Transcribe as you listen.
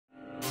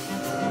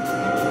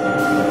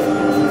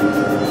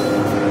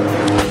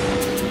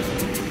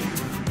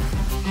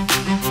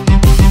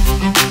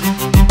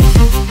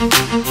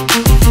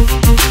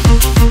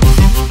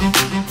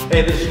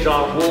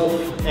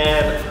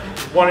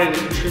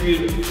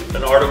previewed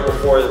an article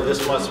for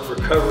this month's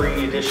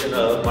recovery edition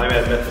of My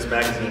Mad Methods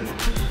magazine.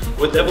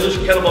 With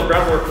Evolution Kettlebell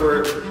Groundwork,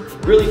 we're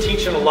really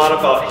teaching a lot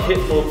about hip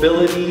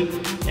mobility,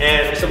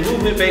 and it's a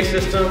movement-based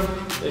system.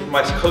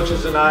 My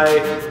coaches and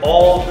I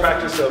all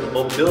practice a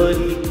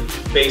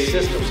mobility-based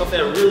system, something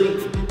that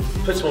really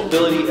puts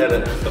mobility at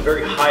a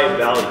very high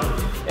value.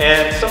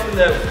 And something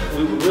that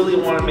we really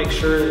want to make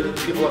sure that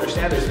people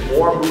understand is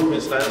more movement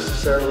is not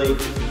necessarily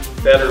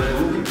better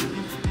movement.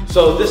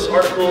 So this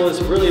article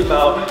is really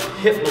about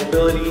hip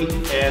mobility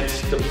and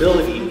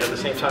stability at the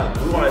same time.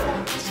 We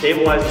want to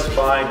stabilize the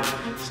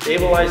spine,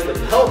 stabilize the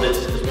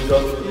pelvis as we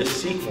go through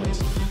this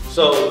sequence.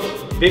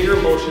 So bigger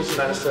motions is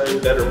not necessarily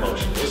better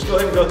motion. Let's go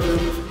ahead and go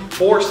through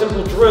 4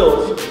 simple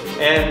drills,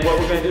 and what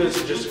we're going to do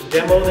is just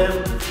demo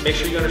them, make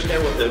sure you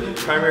understand what the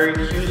primary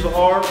cues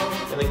are,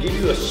 and then give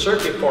you a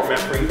circuit format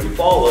for you to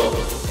follow,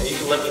 and you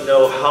can let me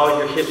know how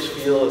your hips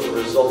feel as a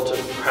result of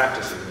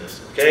practicing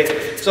this,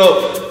 okay?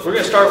 So we're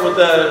going to start with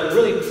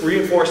really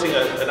reinforcing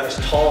a nice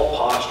tall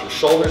posture,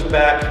 shoulders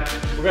back.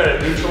 We're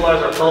going to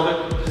neutralize our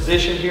pelvic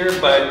position here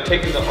by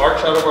taking the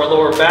arch out of our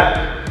lower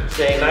back,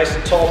 staying nice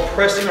and tall,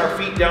 pressing our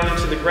feet down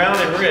into the ground,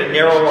 and we're going to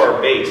narrow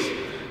our base.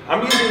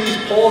 I'm using these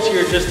poles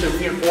here just to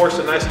reinforce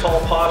a nice tall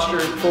posture,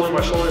 pulling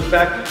my shoulders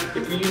back.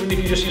 Even if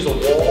you just use a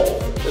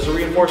wall as a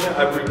reinforcement,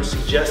 I would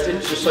suggest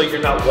it just so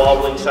you're not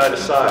wobbling side to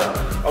side.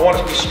 I want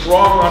to be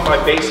strong on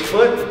my base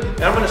foot,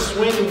 and I'm going to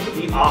swing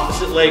the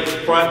opposite leg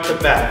front to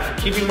back,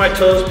 keeping my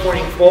toes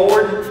pointing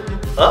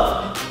forward,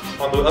 up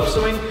on the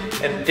upswing,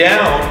 and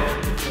down,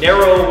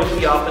 narrow with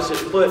the opposite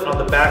foot on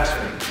the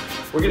backswing.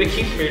 We're going to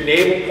keep your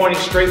navel pointing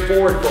straight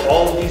forward for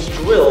all of these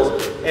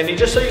drills. And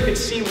just so you can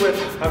see what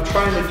I'm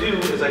trying to do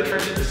as I turn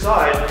to the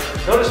side,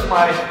 notice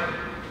my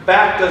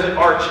back doesn't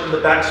arch in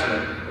the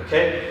backswing,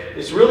 okay?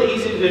 It's really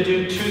easy to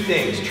do 2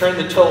 things. Turn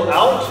the toe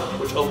out,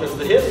 which opens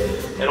the hip,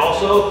 and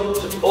also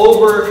to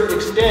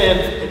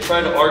overextend and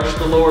try to arch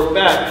the lower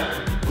back.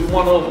 We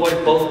want to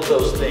avoid both of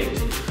those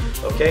things,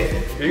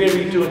 okay? You're going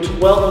to be doing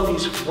 12 of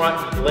these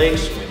front leg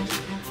swings.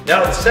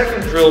 Now the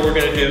second drill we're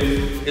going to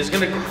do is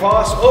going to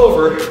cross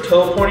over,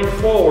 toe pointing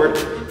forward,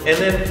 and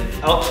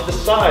then out to the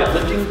side,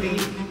 lifting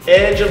the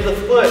edge of the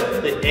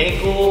foot. The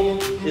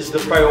ankle is the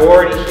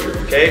priority here,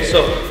 okay?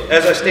 So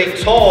as I stay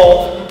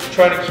tall,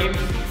 trying to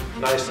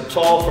keep nice and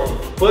tall from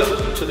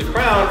foot to the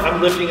crown,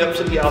 I'm lifting up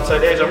to the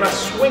outside edge. I'm not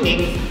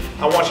swinging.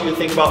 I want you to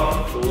think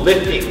about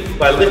lifting.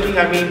 By lifting,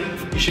 I mean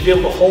you should be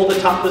able to hold the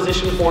top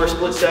position for a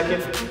split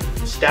second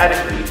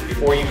statically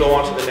before you go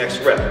on to the next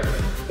rep.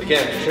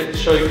 Again, to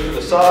show you from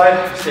the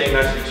side, staying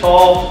nice and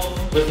tall,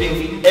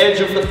 lifting the edge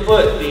of the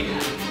foot, the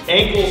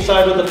ankle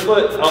side of the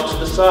foot out to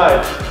the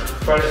side.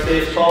 Try to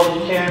stay as tall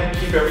as you can,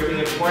 keep everything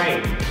in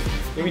frame.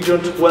 You'll be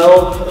doing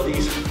 12 of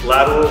these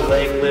lateral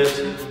leg lifts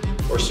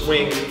or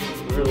swings.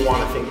 We really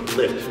want to think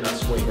lift, not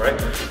swing, right?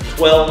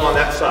 12 on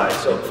that side.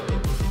 So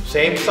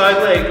same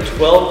side leg,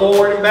 12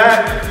 forward and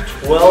back,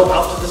 12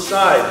 out to the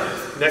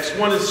side. Next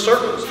one is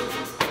circles.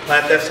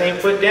 Plant that same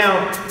foot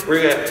down.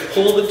 We're going to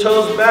pull the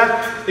toes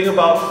back. Think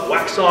about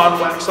wax on,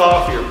 wax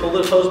off here. Pull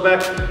the toes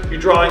back.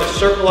 You're drawing a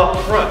circle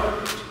out front.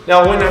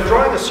 Now when I'm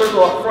drawing a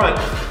circle out front,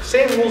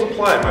 same rules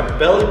apply. My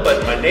belly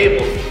button, my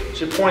navel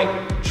should point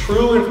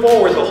true and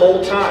forward the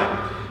whole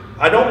time.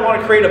 I don't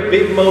want to create a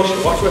big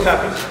motion. Watch what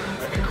happens.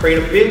 I can create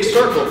a big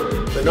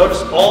circle, but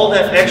notice all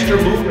that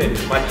extra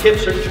movement. My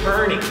hips are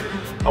turning.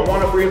 I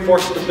want to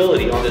reinforce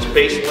stability on this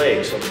base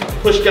leg. So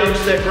push down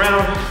to that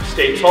ground,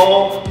 stay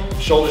tall,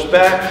 shoulders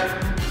back,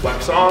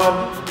 wax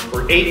on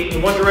for 8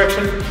 in one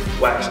direction,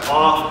 wax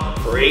off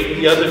for 8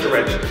 in the other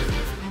direction.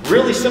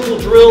 Really simple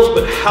drills,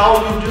 but how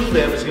you do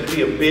them is going to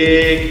be a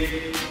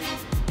big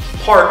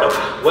part of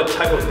what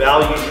type of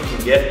value you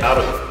can get out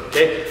of it,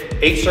 okay?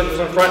 8 circles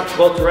in front,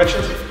 12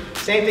 directions.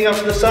 Same thing out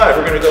to the side.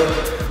 We're going to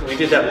go, we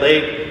did that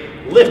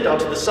leg lift out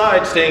to the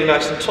side, staying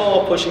nice and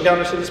tall, pushing down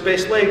into this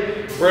base leg.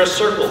 We're going to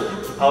circle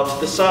out to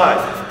the side.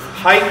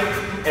 Height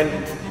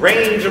and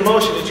range of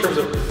motion in terms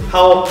of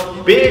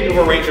how big of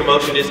a range of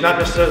motion is not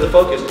necessarily the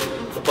focus.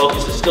 The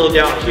focus is still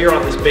down here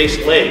on this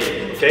base leg,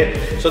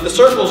 okay? So the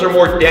circles are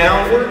more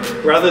downward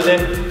rather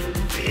than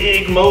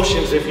big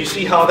motions. If you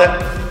see how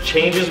that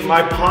changes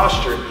my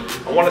posture,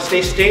 I want to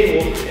stay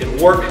stable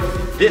and work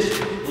this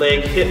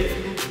leg, hip,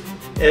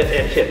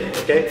 and hip,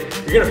 okay?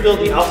 You're gonna feel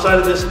the outside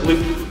of this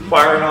glute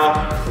firing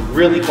off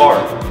really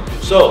hard.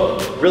 So,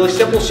 really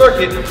simple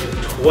circuit,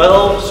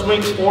 12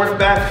 swings forward and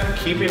back,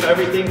 keeping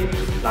everything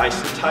nice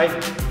and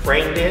tight,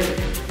 framed in.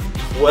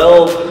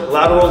 12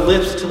 lateral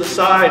lifts to the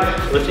side,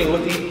 lifting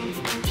with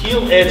the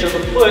heel edge of the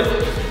foot,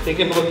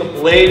 thinking with the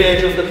blade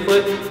edge of the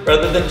foot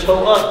rather than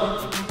toe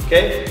up,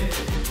 okay?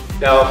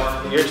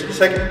 Now, here's the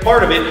second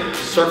part of it,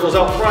 circles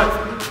out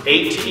front,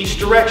 8 to each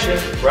direction,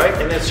 right?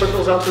 And then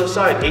circles out to the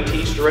side, 8 to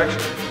each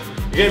direction.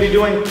 You're gonna be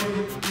doing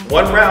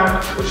one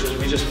round, which is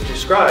we just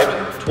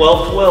described,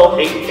 12, 12,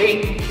 8,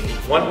 8.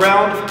 One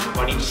round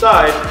on each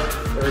side,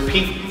 and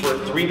repeat for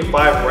 3 to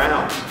 5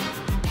 rounds.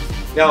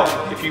 Now,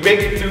 if you make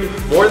it through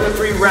more than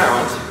 3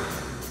 rounds,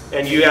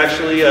 and you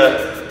actually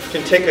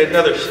can take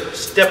another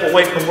step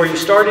away from where you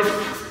started,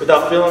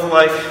 without feeling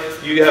like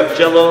you have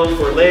jello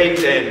for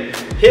legs and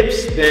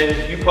hips,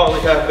 then you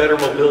probably have better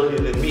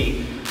mobility than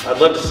me.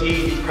 I'd love to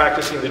see you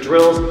practicing the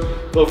drills.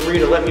 Feel free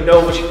to let me know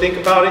what you think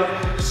about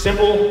it.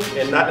 Simple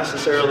and not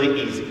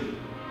necessarily easy.